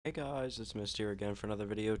Hey guys, it's Misty here again for another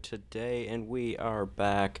video today, and we are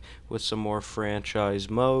back with some more franchise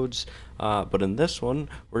modes. But in this one,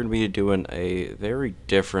 we're going to be doing a very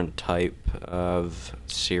different type of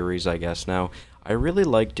series, I guess. Now, I really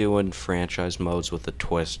like doing franchise modes with a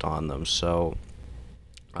twist on them, so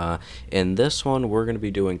uh, in this one, we're going to be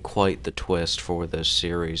doing quite the twist for this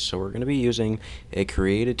series. So we're going to be using a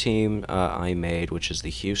created team I made, which is the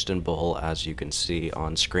Houston Bull, as you can see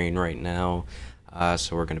on screen right now.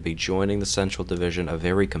 So we're going to be joining the Central Division, a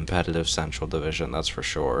very competitive Central Division, that's for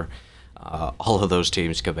sure. All of those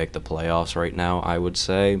teams could make the playoffs right now, I would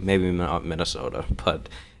say. Maybe not Minnesota, but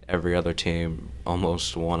every other team,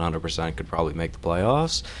 almost 100% could probably make the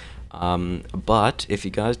playoffs. But if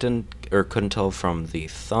you guys didn't or couldn't tell from the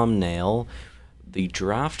thumbnail, the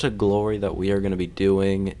draft to glory that we are going to be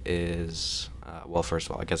doing is, well, first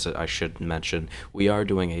of all, I guess I should mention we are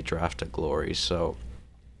doing a draft to glory. So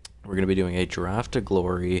we're going to be doing a draft to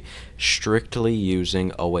glory strictly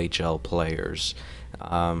using OHL players.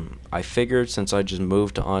 I figured since I just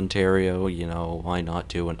moved to Ontario, why not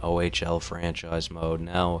do an OHL franchise mode?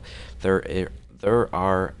 Now, there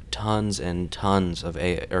are tons and tons of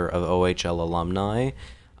OHL alumni.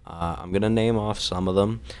 I'm gonna name off some of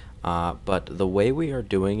them, but the way we are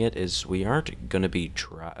doing it is we aren't gonna be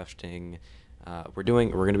drafting. We're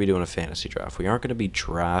gonna be doing a fantasy draft. We aren't gonna be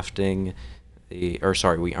drafting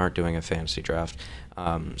we aren't doing a fantasy draft.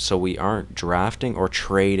 So we aren't drafting or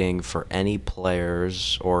trading for any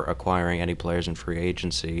players or acquiring any players in free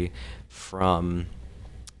agency from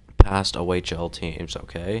past OHL teams,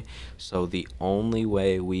 okay? So the only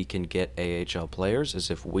way we can get AHL players is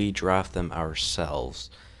if we draft them ourselves.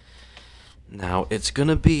 Now, it's going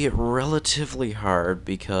to be relatively hard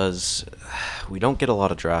because we don't get a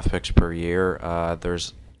lot of draft picks per year.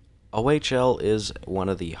 OHL is one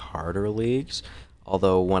of the harder leagues,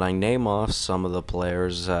 although when I name off some of the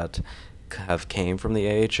players that have came from the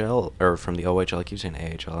AHL, or from the OHL, I keep saying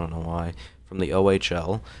AHL, I don't know why, from the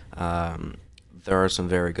OHL, there are some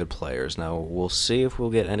very good players. Now, we'll see if we'll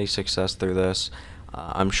get any success through this.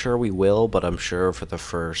 I'm sure we will, but I'm sure for the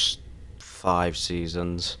first 5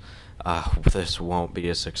 seasons, this won't be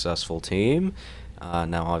a successful team.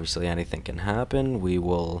 Now, obviously, anything can happen. We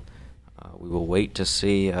will wait to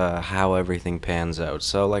see how everything pans out.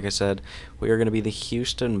 So, like I said, we are going to be the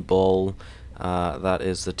Houston Bull. That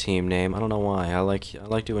is the team name. I don't know why. I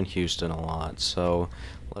like doing Houston a lot. So,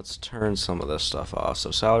 let's turn some of this stuff off. So,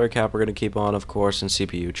 salary cap we're going to keep on, of course, and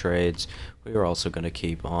CPU trades we are also going to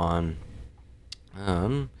keep on.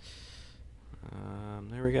 There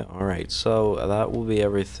we go. All right. So that will be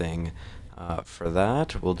everything. For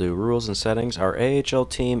that, we'll do rules and settings. Our AHL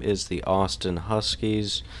team is the Austin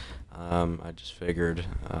Huskies. I just figured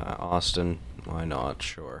Austin, why not?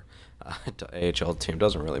 Sure. The AHL team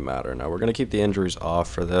doesn't really matter. Now, we're going to keep the injuries off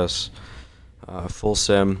for this. Full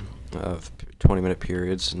sim of 20-minute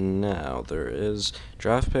periods. Now, there is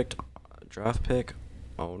draft pick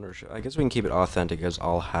ownership. I guess we can keep it authentic as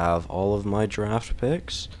I'll have all of my draft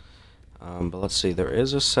picks. But let's see. There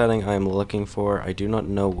is a setting I'm looking for. I do not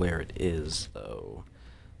know where it is, though.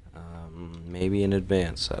 Maybe in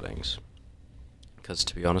advanced settings. Because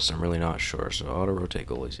to be honest, I'm really not sure. So auto rotate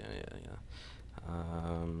goalies, yeah.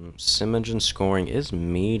 Sim engine scoring is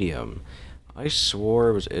medium. I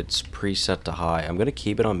swore it's preset to high. I'm gonna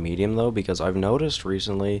keep it on medium though because I've noticed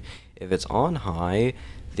recently if it's on high,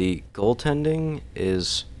 the goaltending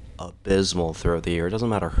is abysmal throughout the year. It doesn't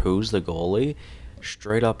matter who's the goalie,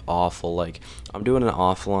 straight up awful. Like I'm doing an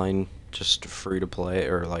offline, just free to play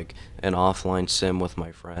or like an offline sim with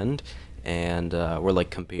my friend and we're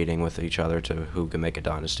like competing with each other to who can make a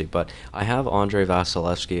dynasty. But I have Andrei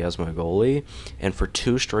Vasilevsky as my goalie, and for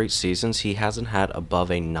 2 straight seasons, he hasn't had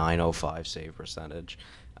above a 905 save percentage.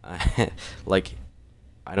 Like,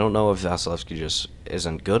 I don't know if Vasilevsky just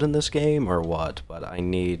isn't good in this game or what, but I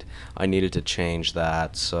needed to change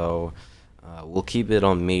that. So we'll keep it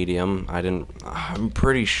on medium. I'm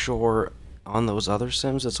pretty sure on those other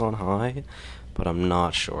sims it's on high, but I'm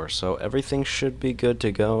not sure. So everything should be good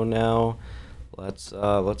to go now. Let's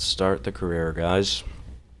start the career, guys.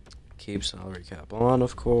 Keep salary cap on,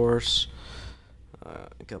 of course.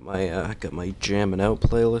 Got my jamming out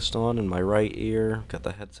playlist on in my right ear. Got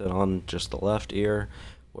the headset on just the left ear.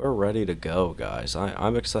 We're ready to go, guys.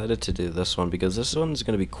 I'm excited to do this one because this one's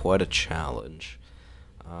going to be quite a challenge.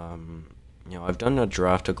 I've done a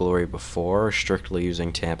draft to glory before, strictly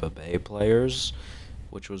using Tampa Bay players,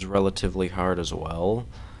 which was relatively hard as well.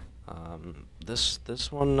 This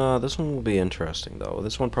one will be interesting though.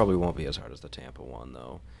 This one probably won't be as hard as the Tampa one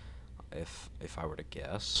though, if I were to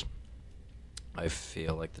guess. I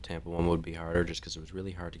feel like the Tampa one would be harder just because it was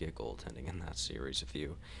really hard to get goaltending in that series if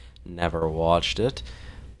you never watched it.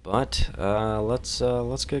 But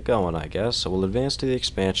let's get going, I guess. So we'll advance to the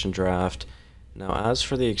expansion draft. Now, as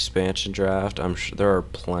for the expansion draft, I'm sure there are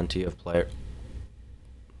plenty of players.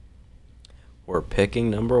 We're picking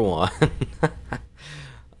number one.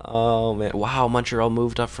 Oh man! Wow, Montreal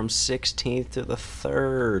moved up from 16th to the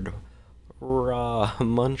third. Rah!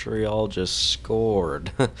 Montreal just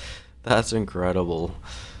scored. That's incredible.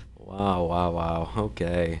 Wow! Wow! Wow!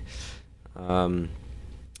 Okay. Um,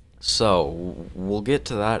 So we'll get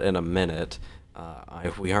to that in a minute.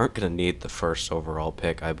 We aren't going to need the first overall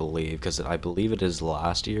pick, I believe, because I believe it is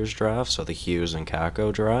last year's draft, so the Hughes and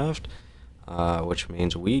Kako draft, which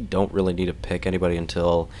means we don't really need to pick anybody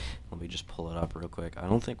until. Let me just pull it up real quick. I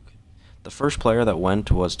don't think the first player that went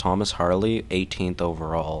was Thomas Harley, 18th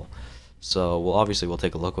overall. So we'll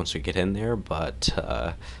take a look once we get in there, but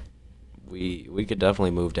we could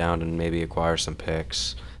definitely move down and maybe acquire some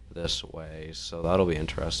picks this way, so that'll be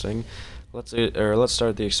interesting. Let's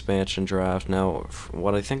start the expansion draft now.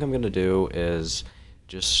 What I think I'm gonna do is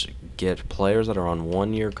just get players that are on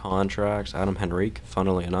 1-year contracts. Adam Henrique,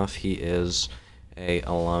 funnily enough, he is a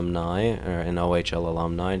alumni or an OHL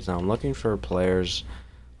alumni. Now I'm looking for players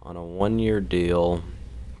on a 1-year deal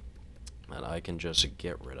that I can just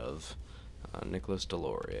get rid of. Nicholas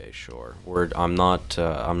Delorier, sure. I'm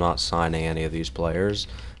not signing any of these players.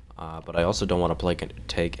 But I also don't want to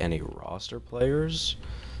take any roster players.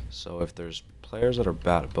 So if there's players that are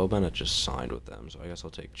bad, Bo Bennett just signed with them. So I guess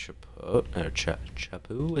I'll take Chaput.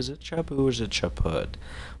 Chapu? Is it Chapu or is it Chaput?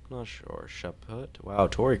 I'm not sure. Chaput? Wow,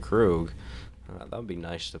 Torrey Krug. That would be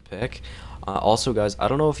nice to pick. Also, guys, I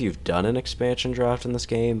don't know if you've done an expansion draft in this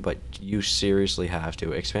game, but you seriously have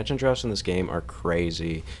to. Expansion drafts in this game are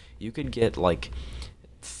crazy. You could get like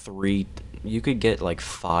like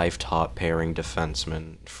 5 top pairing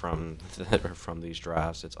defensemen from these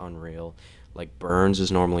drafts. It's unreal. Like Burns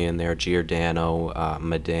is normally in there, Giordano,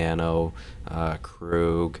 Medano,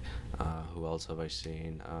 Krug. Who else have I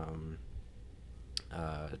seen?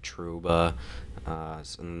 Trouba,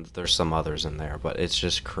 and there's some others in there, but it's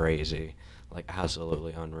just crazy, like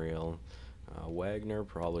absolutely unreal. Wagner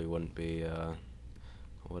probably wouldn't be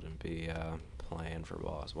playing for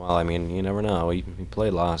Boss. Well, I mean, you never know. He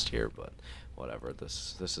played last year, but whatever.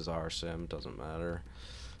 This is our sim. Doesn't matter.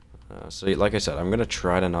 So, like I said, I'm gonna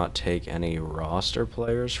try to not take any roster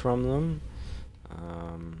players from them,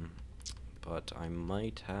 but I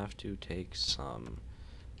might have to take some.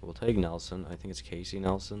 We'll take Nelson. I think it's Casey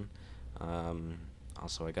Nelson.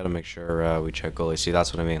 Also, I gotta make sure we check goalie. See,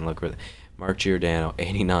 that's what I mean. Look, Mark Giordano,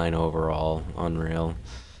 89 overall, unreal.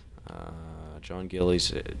 John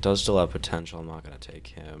Gillies does still have potential. I'm not gonna take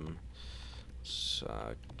him. Let's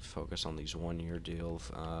focus on these 1-year deal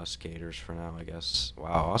skaters for now, I guess.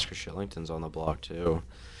 Wow, Oscar Shillington's on the block too.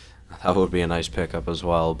 That would be a nice pickup as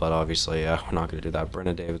well, but obviously we're not going to do that.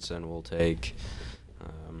 Brennan Davidson will take.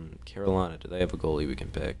 Carolina, do they have a goalie we can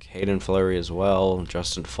pick? Hayden Fleury as well.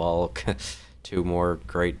 Justin Falk. 2 more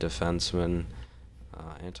great defensemen.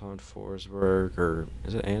 Anton Forsberg, or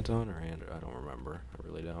is it Anton or Andrew? I don't remember. I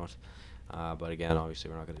really don't. But again,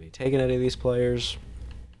 obviously we're not going to be taking any of these players.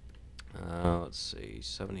 Let's see,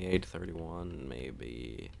 78-31,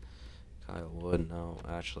 maybe. Kyle Wood, no,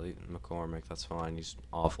 actually, McCormick, that's fine, he's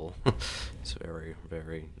awful. He's very,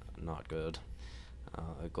 very not good.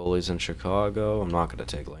 Goalies in Chicago, I'm not going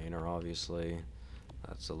to take Lehner, obviously.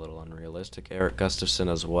 That's a little unrealistic. Eric Gustafson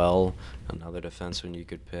as well, another defenseman you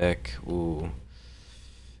could pick. Ooh.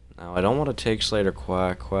 Now, I don't want to take Slater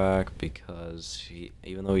Quack because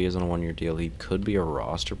even though he is on a 1-year deal, he could be a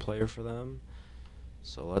roster player for them.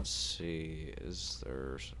 So let's see,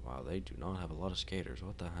 wow, they do not have a lot of skaters,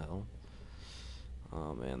 what the hell?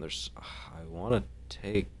 Oh man, I want to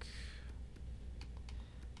take,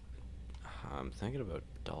 I'm thinking about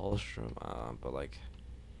Dahlstrom, but like,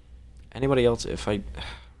 anybody else, like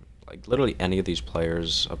literally any of these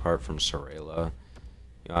players apart from Sorella,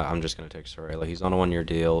 I'm just going to take Sorella. He's on a 1-year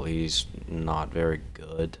deal, he's not very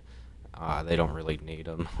good, they don't really need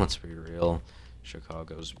him, let's be real.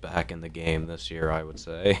 Chicago's back in the game this year, I would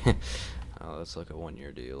say. Let's look at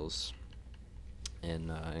 1-year deals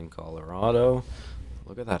in Colorado.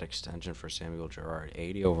 Look at that extension for Samuel Girard,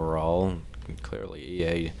 80 overall. Clearly,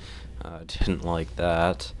 EA didn't like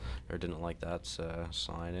that,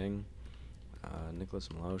 signing. Nicholas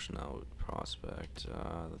Milosh, no prospect.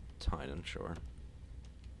 Tynan, sure.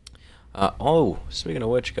 Oh, speaking of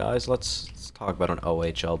which, guys, let's talk about an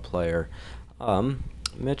OHL player.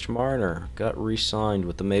 Mitch Marner got re-signed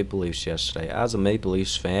with the Maple Leafs yesterday. As a Maple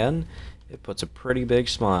Leafs fan, it puts a pretty big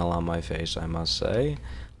smile on my face, I must say.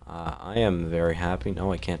 I am very happy.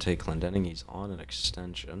 No, I can't take Clendenning. He's on an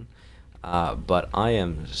extension. But I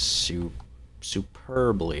am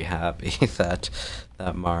superbly happy that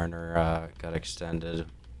Marner got extended.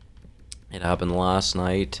 It happened last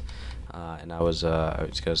night, and I was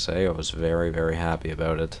gonna say I was very, very happy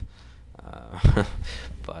about it.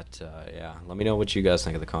 But yeah, let me know what you guys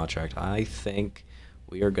think of the contract. I think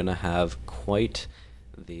we are gonna have quite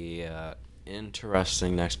the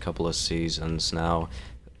interesting next couple of seasons. Now,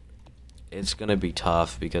 it's gonna be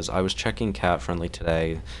tough because I was checking Cat Friendly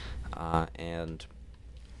today, and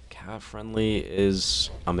Cat Friendly is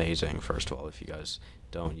amazing. First of all, if you guys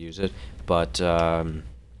don't use it, but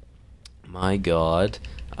my God,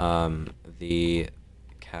 the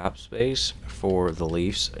cap space for the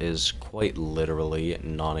Leafs is quite literally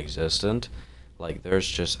non-existent. Like, there's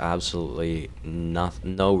just absolutely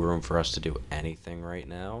no room for us to do anything right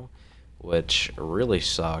now, which really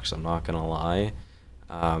sucks, I'm not gonna lie.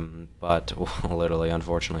 But literally,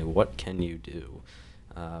 unfortunately, what can you do?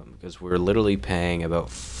 Because we're literally paying about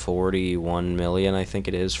 41 million, I think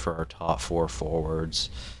it is, for our top four forwards.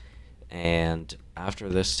 And after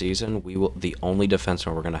this season, the only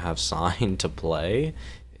defenseman we're gonna have signed to play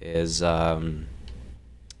is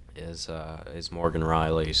Morgan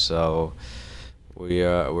Riley. So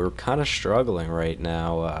we're kind of struggling right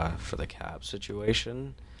now for the cap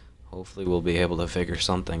situation. Hopefully we'll be able to figure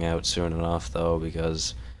something out soon enough, though,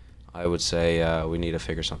 because I would say we need to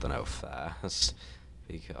figure something out fast.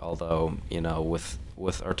 Although, you know,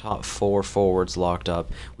 with our top four forwards locked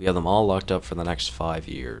up, we have them all locked up for the next 5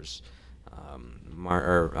 years.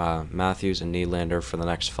 Matthews and Nylander for the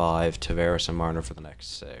next 5, Tavares and Marner for the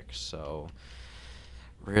next 6. So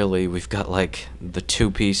really, we've got like the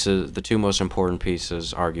two most important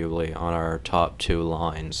pieces, arguably, on our top 2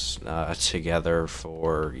 lines together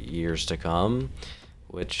for years to come,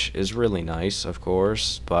 which is really nice, of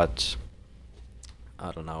course. But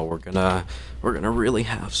I don't know. We're gonna really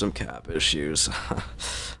have some cap issues.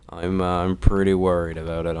 I'm pretty worried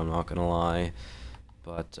about it. I'm not gonna lie.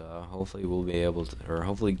 But hopefully we'll be able to, or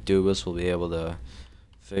hopefully Dubas will be able to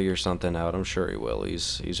figure something out. I'm sure he will.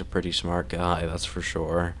 He's a pretty smart guy, that's for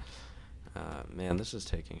sure. Man, this is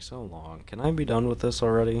taking so long. Can I be done with this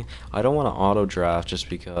already? I don't want to auto draft just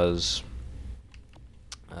because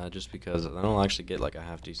I don't actually get like a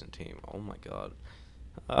half decent team. Oh my God.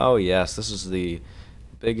 Oh yes, this is the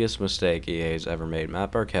biggest mistake EA's ever made.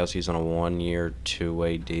 Matt Barkowski's on a 1-year,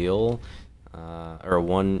 2-way deal. Or a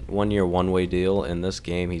one-year, one-way deal. In this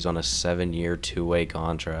game, he's on a 7-year, 2-way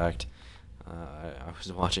contract. I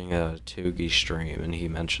was watching a Tugi stream, and he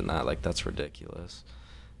mentioned that. Like, that's ridiculous.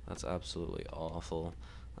 That's absolutely awful.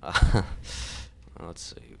 Let's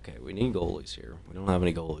see. Okay, we need goalies here. We don't have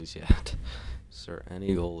any goalies yet. Is there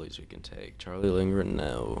any goalies we can take? Charlie Lindgren,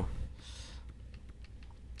 no.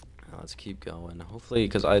 Let's keep going. Hopefully,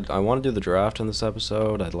 because I want to do the draft in this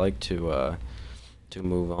episode. I'd like to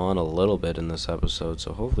move on a little bit in this episode,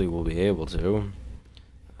 so hopefully we'll be able to.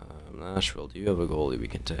 Nashville, do you have a goalie we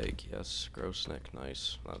can take? Yes, Grosnick,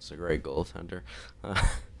 nice. That's a great goaltender.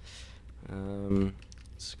 Let's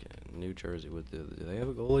get New Jersey. Do they have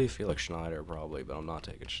a goalie? Felix Schneider, probably, but I'm not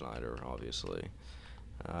taking Schneider, obviously.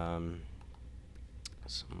 Some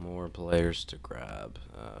more players to grab.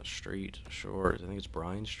 Street, sure. I think it's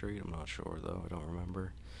Brian Street. I'm not sure, though. I don't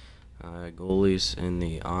remember. Goalies in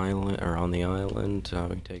the island, or on the island. We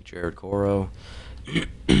can take Jared Coro.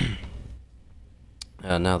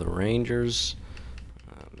 Now the Rangers.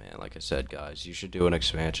 Man, like I said, guys, you should do an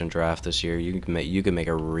expansion draft this year. You can make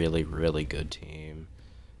a really, really good team.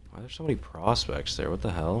 Why are there so many prospects there? What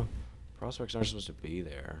the hell? Prospects aren't supposed to be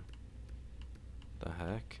there. The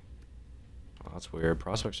heck? Oh, that's weird.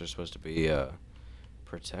 Prospects are supposed to be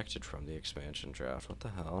protected from the expansion draft. What the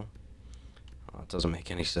hell? It doesn't make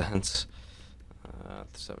any sense.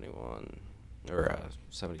 71 or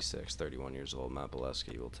 76, 31 years old. Matt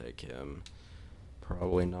Bolesky, will take him.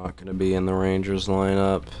 Probably not going to be in the Rangers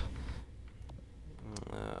lineup.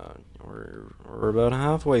 We're about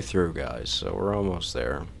halfway through, guys, so we're almost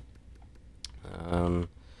there.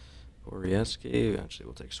 Borieski, actually,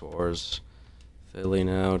 we'll take Suarez. Philly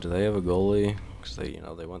now. Do they have a goalie? Because they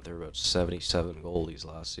went through about 77 goalies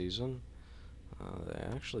last season. They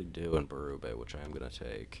actually do in Berube, which I am going to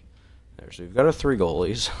take. There, so we've got our 3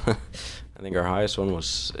 goalies. I think our highest one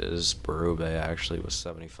is Berube, actually, was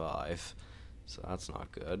 75. So that's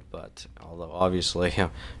not good, but although obviously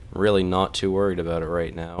I'm really not too worried about it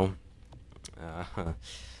right now.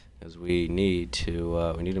 Because we need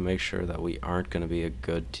to make sure that we aren't going to be a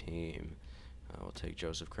good team. We'll take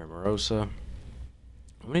Joseph Cramarosa.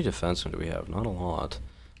 How many defensemen do we have? Not a lot.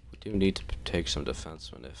 We do need to take some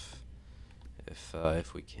defensemen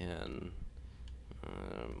if we can.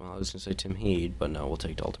 Well, I was gonna say Tim Heed, but no, we'll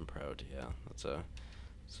take Dalton Prout. Yeah,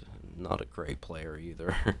 not a great player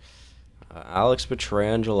either. Alex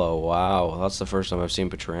Pietrangelo. Wow, that's the first time I've seen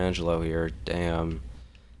Pietrangelo here. Damn.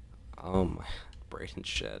 Oh my. Braden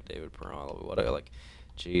Shed, David Peralta. What a, like,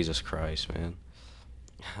 Jesus Christ, man.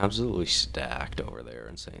 Absolutely stacked over there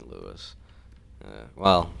in St. Louis.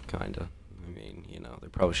 Well, kinda. I mean, you know, they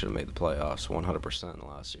probably should have made the playoffs 100%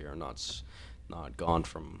 last year. Not gone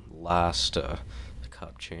from last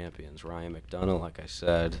Cup champions. Ryan McDonough, like I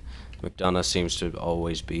said, McDonough seems to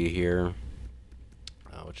always be here,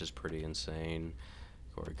 which is pretty insane.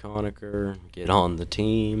 Corey Conacher, get on the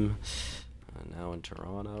team. Now in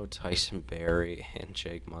Toronto, Tyson Barrie and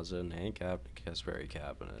Jake Muzzin and Kasperi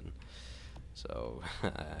Kapanen. So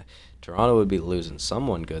Toronto would be losing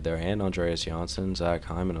someone good there, and Andreas Janssen, Zach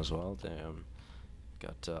Hyman as well. Damn,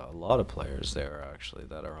 got a lot of players there actually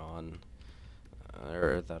that are on,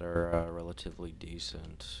 or that are relatively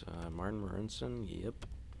decent. Martin Marincin, yep.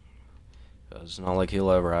 It's not like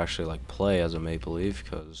he'll ever actually like play as a Maple Leaf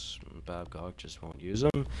because Babcock just won't use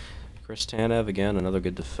him. Chris Tanev again, another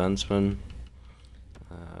good defenseman.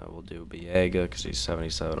 We'll do Biega because he's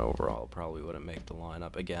 77 overall. Probably wouldn't make the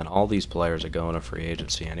lineup. Again, all these players are going to free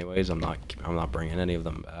agency anyways. I'm not bringing any of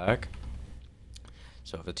them back.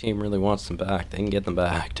 So if the team really wants them back, they can get them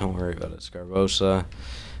back. Don't worry about it. Scarbosa,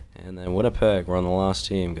 and then Winnipeg. We're on the last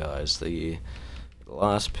team, guys. The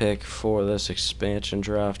last pick for this expansion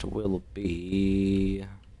draft will be.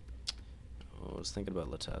 I was thinking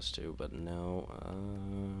about Letestu too, but no.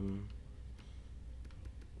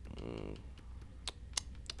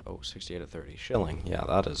 68/30. Schilling. Yeah,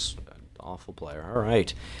 that is an awful player. All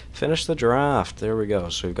right. Finish the draft. There we go.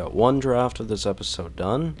 So we've got one draft of this episode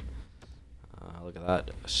done. Look at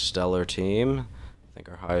that stellar team. I think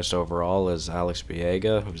our highest overall is Alex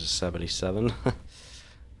Biega, who's a 77.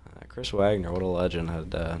 Chris Wagner, what a legend,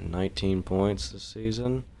 had 19 points this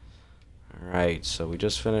season. All right. So we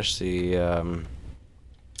just finished the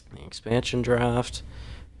expansion draft.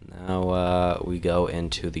 Now we go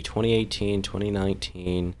into the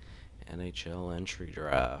 2018-2019 NHL entry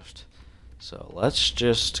draft. So let's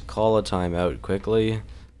just call a timeout quickly,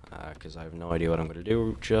 because I have no idea what I'm going to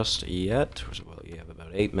do just yet. Well, you have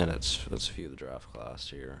about 8 minutes. Let's view the draft class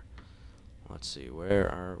here. Let's see, where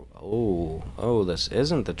are... Oh, this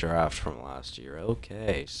isn't the draft from last year.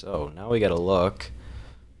 Okay, so now we got to look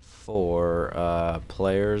for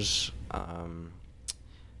players...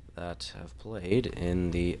 that have played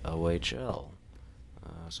in the OHL.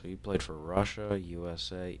 So he played for Russia,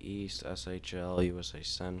 USA East, SHL, USA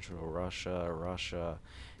Central, Russia,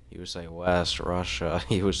 USA West, Russia,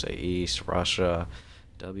 USA East, Russia,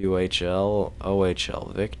 WHL,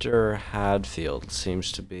 OHL. Victor Hadfield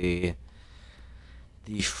seems to be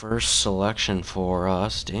the first selection for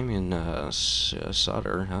us. Damien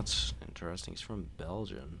Sutter, that's interesting. He's from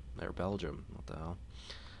Belgium. Belgium, what the hell.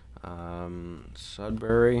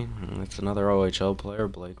 Sudbury, that's another OHL player.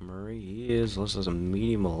 Blake Murray, he is listed as a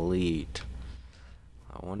medium elite.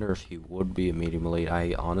 I wonder if he would be a medium elite.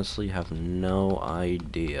 I honestly have no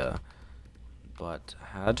idea. But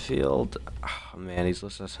Hadfield, man, he's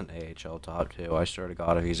listed as an AHL top 2. I swear to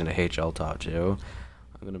God, if he's an AHL top 2,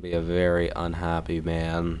 I'm going to be a very unhappy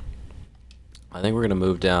man. I think we're going to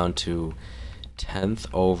move down to 10th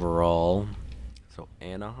overall. So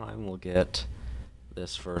Anaheim will get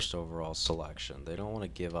this first overall selection. They don't want to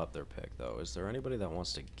give up their pick, though. Is there anybody that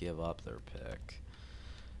wants to give up their pick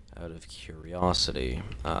out of curiosity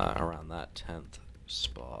around that 10th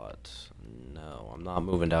spot? No, I'm not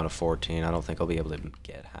moving down to 14. I don't think I'll be able to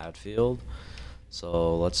get Hadfield.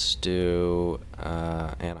 So let's do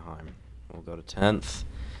Anaheim. We'll go to 10th.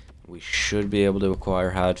 We should be able to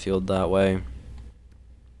acquire Hadfield that way.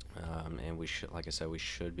 And we should, like I said, we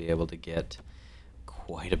should be able to get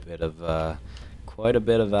quite a bit of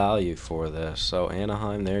value for this. So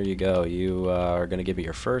Anaheim, there you go. You are going to give me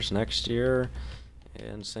your first next year,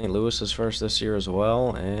 and St. Louis is first this year as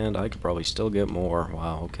well, and I could probably still get more.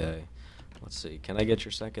 Wow, okay. Let's see. Can I get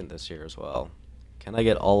your second this year as well? Can I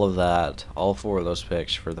get all of that, all 4 of those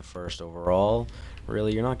picks for the first overall?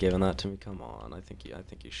 Really, you're not giving that to me? Come on. I think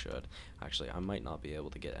you should. Actually, I might not be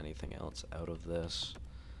able to get anything else out of this.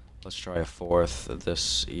 Let's try a 4th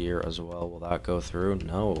this year as well. Will that go through?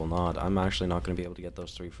 No, it will not. I'm actually not going to be able to get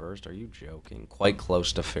those 3 first. Are you joking? Quite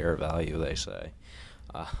close to fair value, they say.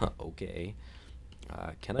 Okay.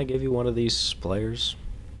 Can I give you one of these players?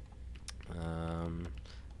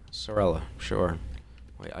 Sorella, sure.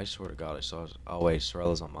 Wait, I swear to God, I saw... Oh, wait,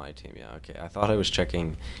 Sorella's on my team. Yeah, okay. I thought I was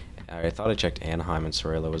checking... I thought I checked Anaheim and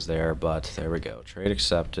Sorella was there, but there we go. Trade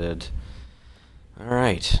accepted.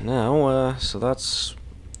 Alright, now, so that's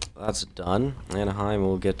done. Anaheim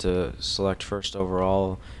will get to select first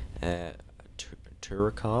overall.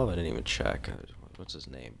 Turikov? I didn't even check. What's his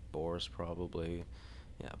name? Boris, probably.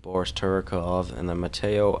 Yeah, Boris Turikov, and then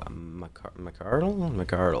Mateo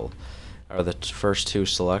McArdle are the first two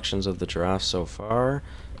selections of the draft so far.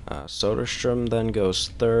 Soderstrom then goes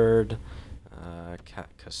third.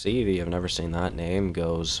 Cassivi, I've never seen that name,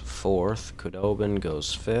 goes fourth. Kudobin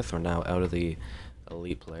goes fifth. We're now out of the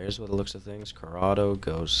elite players by the looks of things. Corrado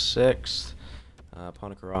goes sixth.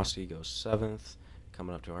 Ponikarovsky goes seventh.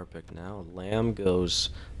 Coming up to our pick now. Lamb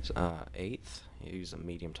goes eighth. He's a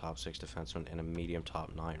medium top 6 defenseman and a medium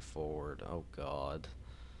top 9 forward. Oh god.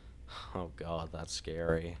 Oh god, that's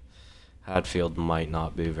scary. Hadfield might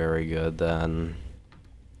not be very good then.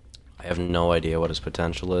 I have no idea what his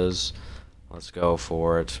potential is. Let's go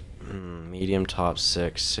for it. Medium top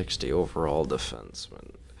 6, 60 overall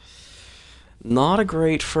defenseman. Not a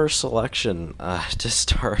great first selection to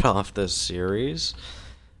start off this series.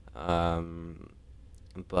 But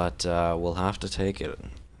we'll have to take it.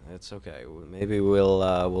 It's okay. Maybe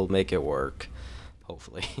we'll make it work.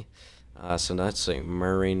 Hopefully. So let's see.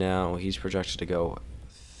 Murray now. He's projected to go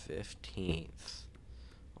 15th.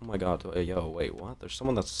 Oh my god. Yo, wait, what? There's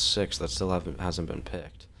someone that's 6th that still hasn't been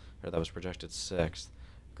picked. Or that was projected 6th.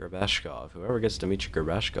 Grabeshkov. Whoever gets Dmitry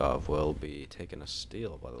Grabeshkov will be taking a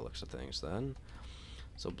steal by the looks of things then.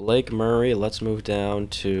 So Blake Murray, let's move down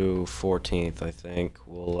to 14th, I think.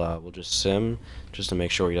 We'll just sim, just to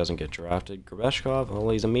make sure he doesn't get drafted. Grabeshkov, well,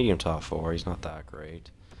 he's a medium top 4. He's not that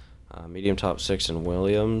great. Medium top 6 in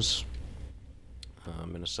Williams.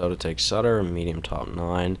 Minnesota takes Sutter, medium top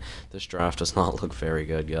 9. This draft does not look very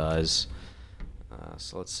good, guys.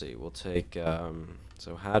 So let's see. We'll take...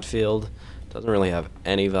 so Hadfield doesn't really have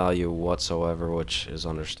any value whatsoever, which is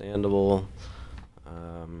understandable.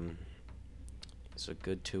 He's a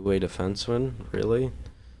good two-way defenseman, really.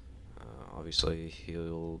 Obviously,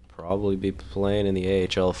 he'll probably be playing in the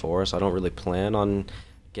AHL for us. I don't really plan on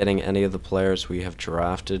getting any of the players we have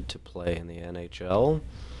drafted to play in the NHL.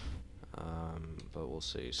 But we'll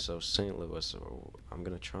see. So St. Louis, I'm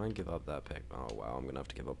going to try and give up that pick. Oh, wow, I'm going to have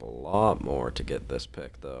to give up a lot more to get this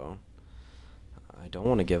pick, though. I don't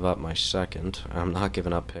want to give up my second. I'm not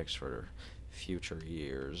giving up picks for future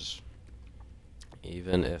years.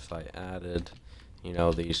 Even if I added, you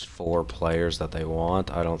know, these 4 players that they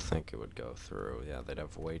want, I don't think it would go through. Yeah, they'd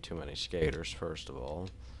have way too many skaters, first of all.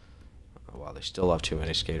 Wow, they still have too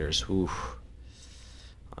many skaters. Oof.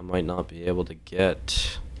 I might not be able to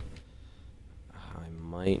get...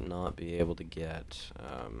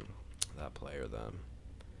 that player then.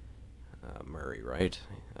 Murray, right?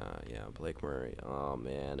 Yeah, Blake Murray. Oh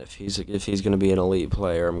man, if he's gonna be an elite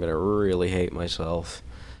player, I'm gonna really hate myself.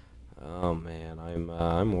 Oh man,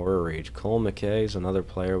 I'm worried. Cole McKay's another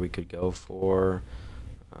player we could go for.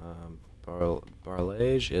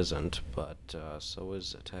 Barlage isn't, but so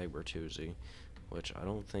is Tag Bertuzzi, which I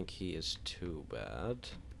don't think he is too bad.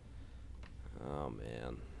 Oh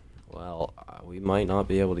man. Well, we might not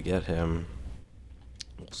be able to get him.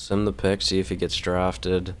 We'll sim the pick, see if he gets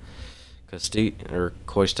drafted.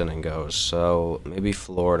 Koistinen goes, so maybe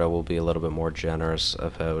Florida will be a little bit more generous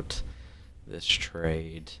about this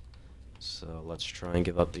trade. So let's try and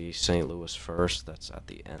give up the St. Louis first. That's at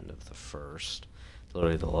the end of the first.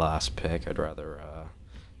 Literally the last pick. I'd rather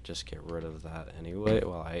just get rid of that anyway.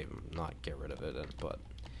 Well, not get rid of it, but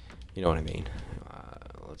you know what I mean.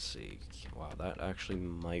 Let's see. Wow, that actually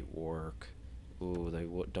might work. Ooh, they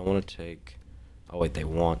don't want to take... Oh, wait, they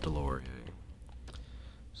want Delorier.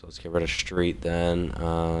 So let's get rid of Street then.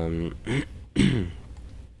 What do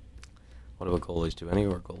goalies do? Any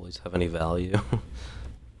of our goalies have any value?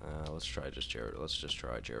 Let's just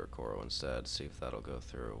try Jared Coro instead. See if that'll go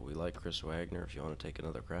through. We like Chris Wagner. If you want to take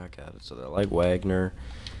another crack at it, so they like Wagner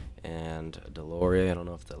and Delorier. I don't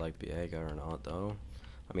know if they like Biega or not, though.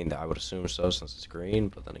 I mean, I would assume so since it's green.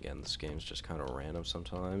 But then again, this game's just kind of random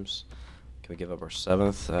sometimes. Can we give up our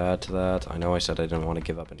 7th to that? I know I said I didn't want to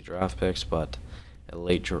give up any draft picks, but a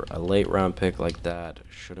late round pick like that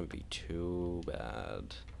shouldn't be too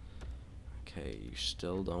bad. Okay, you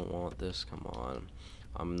still don't want this? Come on.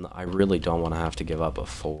 I really don't want to have to give up a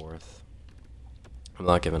 4th. I'm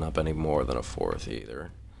not giving up any more than a 4th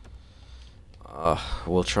either.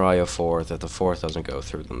 We'll try a 4th. If the 4th doesn't go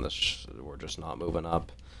through, then we're just not moving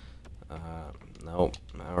up. Nope.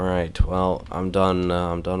 Alright, well, I'm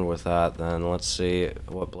done with that then. Let's see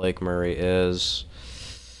what Blake Murray is.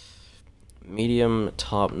 Medium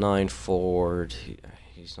top 9 forward.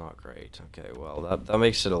 He's not great. Okay, well, that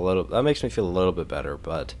makes me feel a little bit better,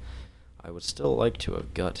 but I would still like to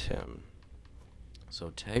have got him. So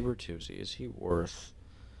Tag Bertuzzi, is he worth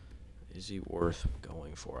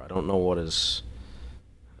going for? I don't know what his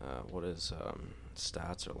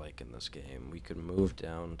stats are like in this game. We could move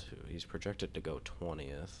down to, he's projected to go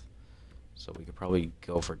 20th, so we could probably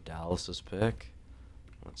go for Dallas's pick.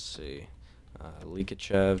 Let's see.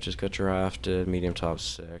 Likachev just got drafted, medium top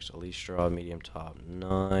 6. Alistrov, medium top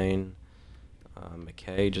 9.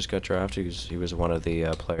 McKay just got drafted because he was one of the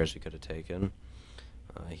players we could have taken.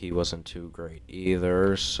 He wasn't too great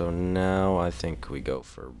either, so now I think we go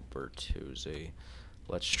for Bertuzzi.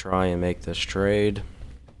 Let's try and make this trade.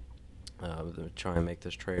 Try and make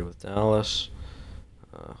this trade with Dallas.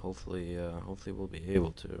 Hopefully we'll be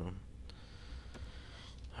able to.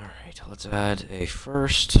 Alright, let's add a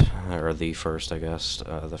first, or the first, I guess.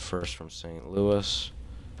 The first from St. Louis.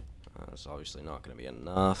 It's obviously not going to be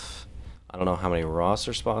enough. I don't know how many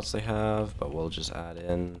roster spots they have, but we'll just add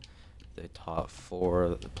in the top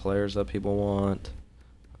 4 players that people want.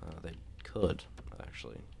 They could,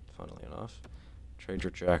 actually, funnily enough. Trade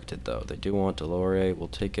rejected, though. They do want Delorier. We'll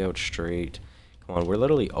take out Street. Come on, we're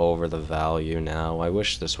literally over the value now. I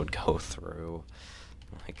wish this would go through.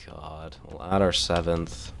 My God. We'll add our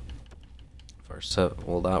 7th.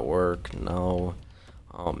 Will that work? No.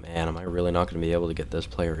 Oh, man, am I really not going to be able to get this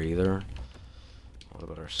player either? What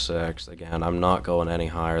about our 6th? Again, I'm not going any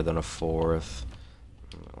higher than a 4th.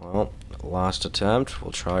 Well, last attempt.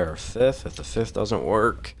 We'll try our 5th. If the 5th doesn't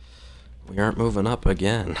work, we aren't moving up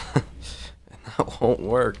again. And that won't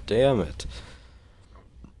work. Damn it.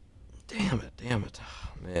 Damn it. Damn it. Oh,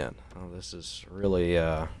 man. Oh, this is really,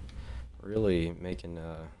 really making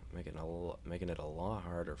it a lot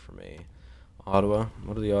harder for me. Ottawa.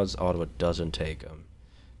 What are the odds Ottawa doesn't take him?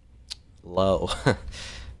 Low.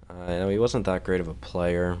 I know he wasn't that great of a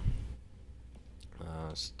player.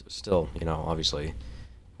 Still, you know, obviously,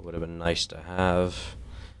 it would have been nice to have.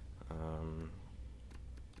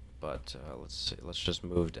 But let's see. Let's just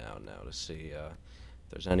move down now to see if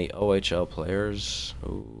there's any OHL players.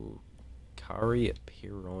 Ooh, Kari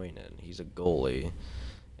Piroinen. He's a goalie,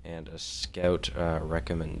 and a scout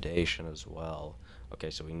recommendation as well.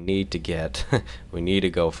 Okay, so we need to get, we need to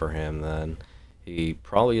go for him then. He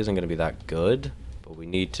probably isn't going to be that good, but we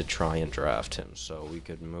need to try and draft him. So we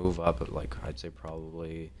could move up at, like, I'd say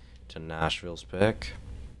probably to Nashville's pick.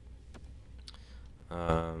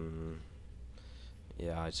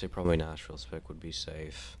 Yeah, I'd say probably Nashville's pick would be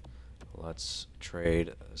safe. Let's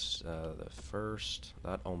trade the first.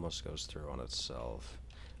 That almost goes through on itself.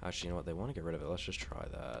 Actually, you know what? They want to get rid of it. Let's just try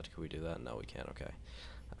that. Can we do that? No, we can't. Okay.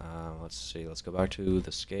 Let's see. Let's go back to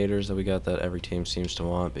the skaters that we got that every team seems to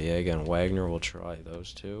want. Biega and Wagner. We'll try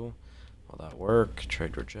those two. Will that work?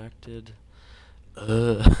 Trade rejected.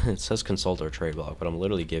 It says consult our trade block, but I'm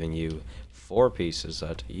literally giving you 4 pieces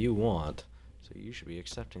that you want. So you should be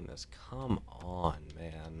accepting this. Come on,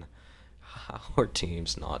 man. How are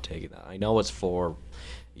teams not taking that? I know it's 4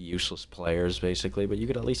 useless players, basically, but you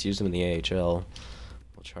could at least use them in the AHL.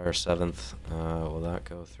 We'll try our 7th. Will that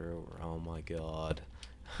go through? Oh, my God.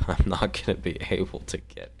 I'm not going to be able to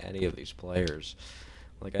get any of these players.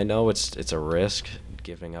 Like, I know it's a risk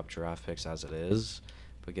giving up draft picks as it is,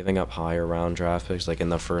 but giving up higher round draft picks, like in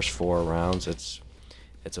the first 4 rounds, it's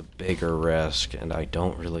a bigger risk, and I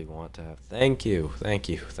don't really want to have... Thank you,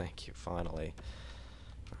 finally.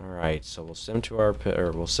 Alright, so we'll sim to our pick,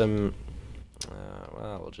 or we'll sim...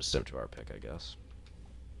 well, we'll just sim to our pick, I guess.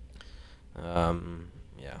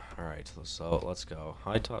 Yeah, alright, so let's go.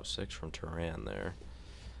 High top 6 from Turan there.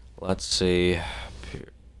 Let's see.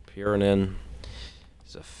 Purinen.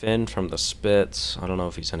 He's a Finn from the Spits. I don't know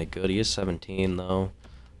if he's any good. He is 17, though.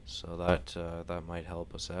 So that might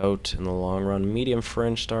help us out in the long run. Medium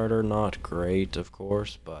fringe starter, not great, of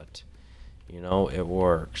course, but, you know, it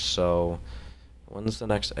works. So, when's the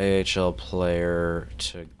next AHL player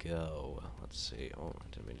to go? Let's see. Oh, I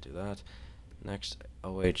didn't mean to do that. Next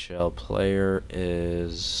OHL player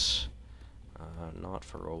is not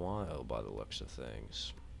for a while, by the looks of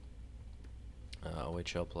things.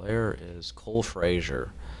 OHL player is Cole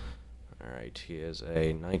Frazier. Alright, he is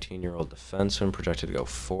a 19-year-old defenseman, projected to go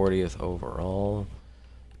 40th overall,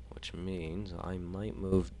 which means I might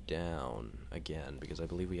move down again because I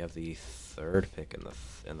believe we have the 3rd pick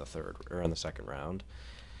in the second round.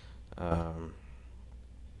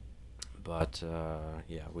 But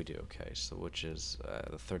yeah, we do. Okay, so which is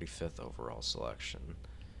the 35th overall selection.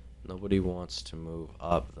 Nobody wants to move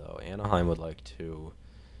up though. Anaheim would like to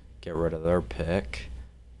get rid of their pick,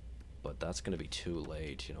 but that's going to be too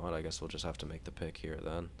late. You know what? I guess we'll just have to make the pick here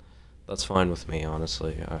then. That's fine with me,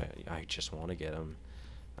 honestly. I just want to get him.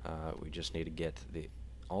 We just need to get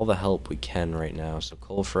all the help we can right now. So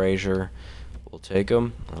Cole Frazier, We'll take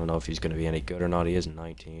him. I don't know if he's going to be any good or not. He is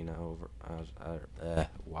 19 over.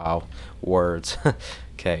 Wow, words.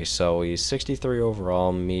 Okay, so he's 63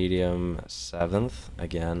 overall, medium, 7th.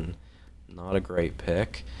 Again, not a great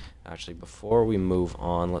pick. Actually, before we move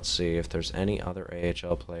on, let's see if there's any other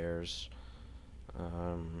AHL players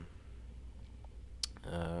around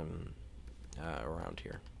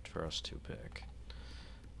here for us to pick.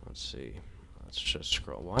 Let's see. Let's just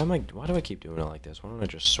scroll. Why do I keep doing it like this? Why don't I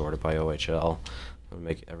just sort it by OHL? That would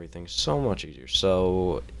make everything so much easier.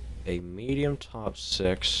 So, a medium top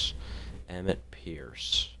 6, Emmett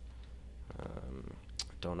Pierce.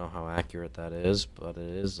 Don't know how accurate that is, but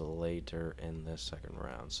it is later in this second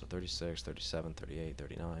round. So 36, 37, 38,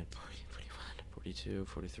 39, 40, 41, 42,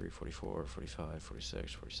 43, 44, 45,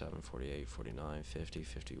 46, 47, 48, 49, 50,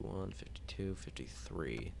 51, 52,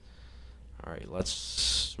 53. Alright,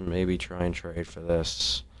 let's maybe try and trade for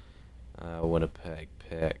this Winnipeg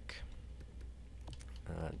pick.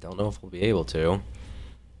 Don't know if we'll be able to,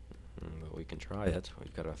 but we can try it.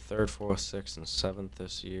 We've got a 3rd, 4th, 6th, and 7th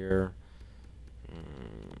this year.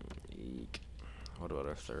 Eek. What about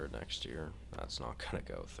our 3rd next year? That's not going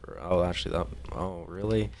to go through. Oh, actually, that... Oh,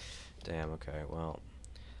 really? Damn, okay, well...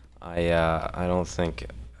 I don't think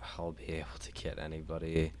I'll be able to get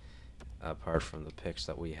anybody apart from the picks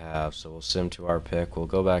that we have, so we'll sim to our pick. We'll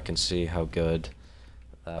go back and see how good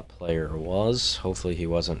that player was. Hopefully he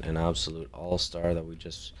wasn't an absolute all-star that we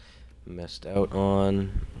just missed out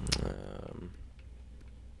on.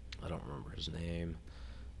 I don't remember his name.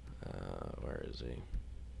 Where is he?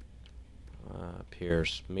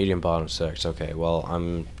 Pierce, medium bottom 6. Okay, well,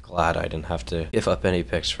 I'm glad I didn't have to give up any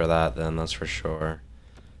picks for that then, that's for sure.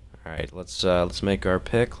 Alright, let's make our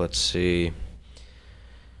pick. Let's see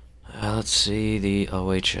the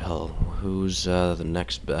OHL. Who's the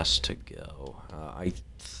next best to go?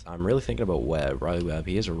 I'm really thinking about Webb, Riley Webb.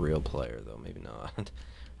 He is a real player, though. Maybe not.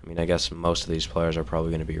 I mean, I guess most of these players are probably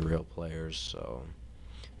going to be real players. So,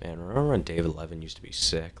 man, remember when David Levin used to be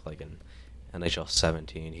sick? Like in NHL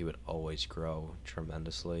 17, he would always grow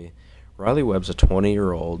tremendously. Riley Webb's a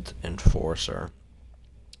 20-year-old enforcer,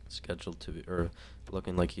 scheduled to be, or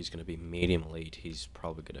looking like he's going to be medium elite. He's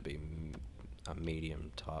probably going to be a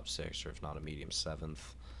medium top 6, or if not a medium 7th.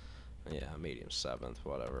 Yeah, medium 7th,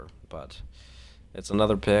 whatever. But it's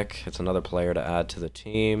another pick. It's another player to add to the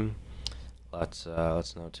team. Let's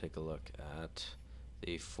now take a look at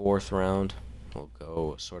the 4th round. We'll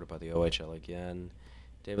go sort of by the OHL again.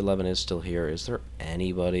 David Levin is still here. Is there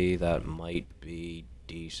anybody that might be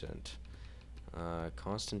decent?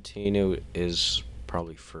 Constantino is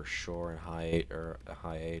probably for sure in a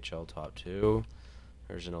high AHL top 2.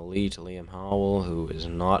 There's an elite Liam Howell who is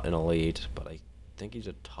not an elite, but I think he's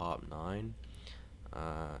a top 9.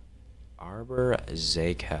 Arbor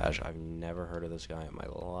Zakash. I've never heard of this guy in my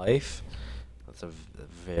life. That's a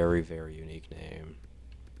very, very unique name.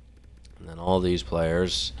 And then all these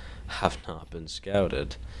players have not been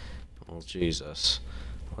scouted. Well, Jesus.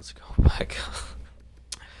 Let's go back.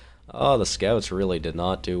 Oh, the scouts really did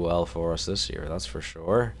not do well for us this year, that's for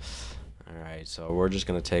sure. Alright, so we're just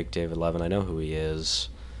going to take David Levin. I know who he is.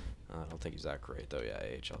 I don't think he's that great, though. Yeah,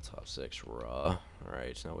 AHL top 6, raw.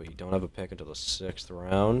 Alright, now we don't have a pick until the 6th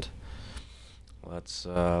round. Let's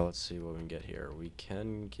see what we can get here. We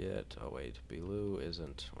can get... Oh, wait. Bilou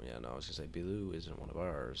isn't... Yeah, no, I was going to say Bilou isn't one of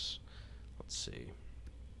ours. Let's see.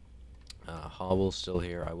 Howell's still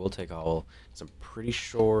here. I will take Howell. I'm pretty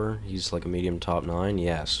sure he's like a medium top 9.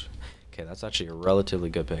 Yes. Okay, that's actually a relatively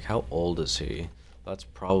good pick. How old is he? That's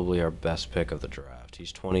probably our best pick of the draft.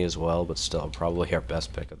 He's 20 as well, but still probably our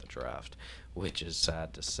best pick of the draft, which is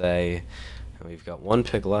sad to say. And we've got 1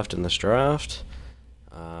 pick left in this draft.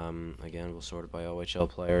 Again, we'll sort it by OHL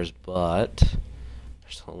players, but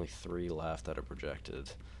there's only 3 left that are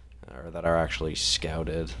projected, or that are actually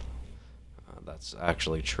scouted. That's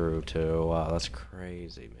actually true too. Wow, that's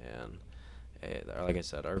crazy, man. Hey, like I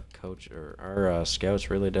said, our coach or our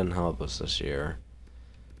scouts really didn't help us this year.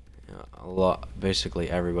 Basically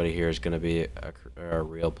everybody here is going to be a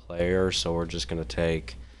real player, so we're just going to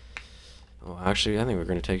take... Well, actually, I think we're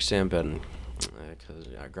going to take Sam Benton, because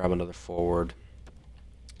I grab another forward,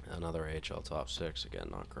 another AHL top 6, again,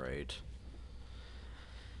 not great.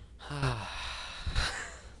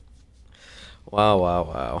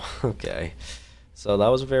 Wow. Okay. So that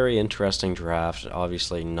was a very interesting draft.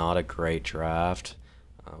 Obviously not a great draft.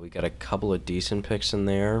 We got a couple of decent picks in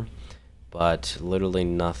there, but literally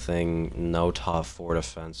nothing, no top 4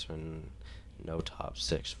 defensemen, no top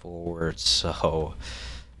 6 forwards. So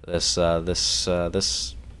this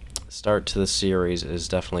start to the series is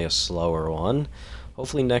definitely a slower one.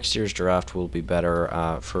 Hopefully next year's draft will be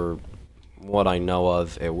better for what I know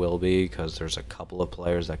of, it will be, because there's a couple of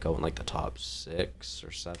players that go in like the top 6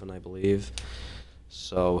 or 7, I believe.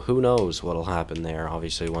 So who knows what'll happen there.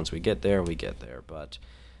 Obviously, once we get there, we get there. But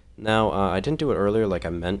now, I didn't do it earlier like I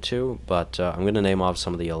meant to, but I'm going to name off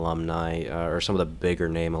some of the alumni, or some of the bigger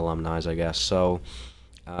name alumni, I guess. So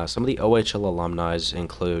some of the OHL alumni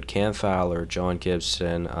include Cam Fowler, John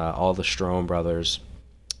Gibson, all the Strome brothers,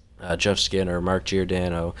 Jeff Skinner, Mark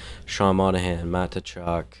Giordano, Sean Monahan, Matt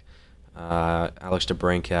Tkachuk, Alex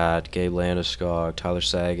DeBrincat, Gabe Landeskog, Tyler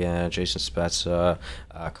Sagan, Jason Spezza,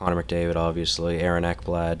 Connor McDavid, obviously, Aaron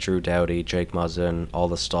Ekblad, Drew Doughty, Jake Muzzin, all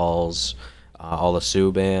the Stalls, all the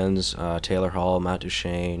Subbans, Taylor Hall, Matt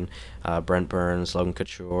Duchene, Brent Burns, Logan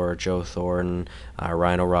Couture, Joe Thornton,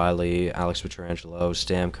 Ryan O'Reilly, Alex Pietrangelo,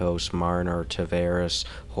 Stamkos, Marner, Tavares,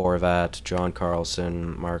 Horvat, John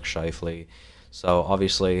Carlson, Mark Scheifele. So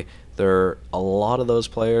obviously, a lot of those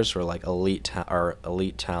players are like elite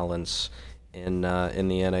talents in the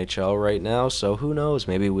NHL right now. So who knows?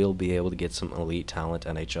 Maybe we'll be able to get some elite talent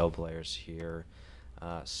NHL players here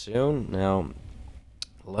soon. Now,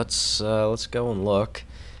 let's go and look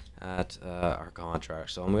at our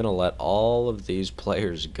contract. So I'm gonna let all of these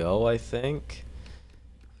players go, I think.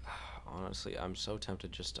 Honestly, I'm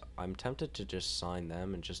tempted to just sign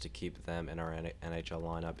them and just to keep them in our NHL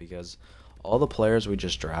lineup, because all the players we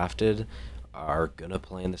just drafted are gonna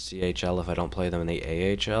play in the CHL if I don't play them in the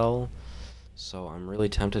AHL. So I'm really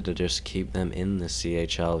tempted to just keep them in the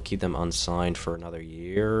CHL, keep them unsigned for another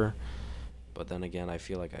year. But then again, I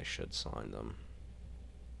feel like I should sign them.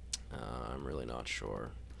 I'm really not sure.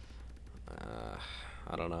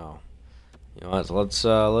 I don't know. You know what?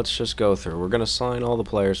 Let's just go through. We're gonna sign all the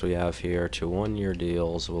players we have here to 1-year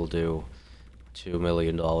deals. We'll do $2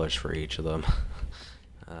 million for each of them.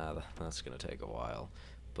 That's gonna take a while.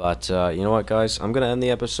 But you know what, guys? I'm gonna end the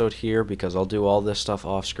episode here because I'll do all this stuff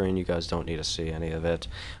off screen. You guys don't need to see any of it.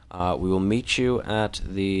 We will meet you at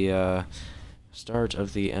the start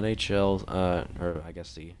of the NHL, or I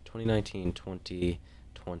guess the 2019-2020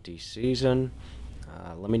 season.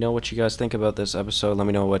 Let me know what you guys think about this episode. Let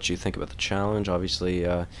me know what you think about the challenge. Obviously,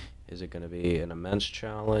 is it going to be an immense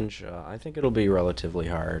challenge? I think it'll be relatively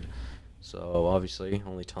hard. So, obviously,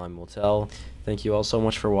 only time will tell. Thank you all so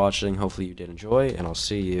much for watching. Hopefully you did enjoy, and I'll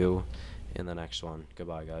see you in the next one.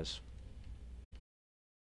 Goodbye, guys.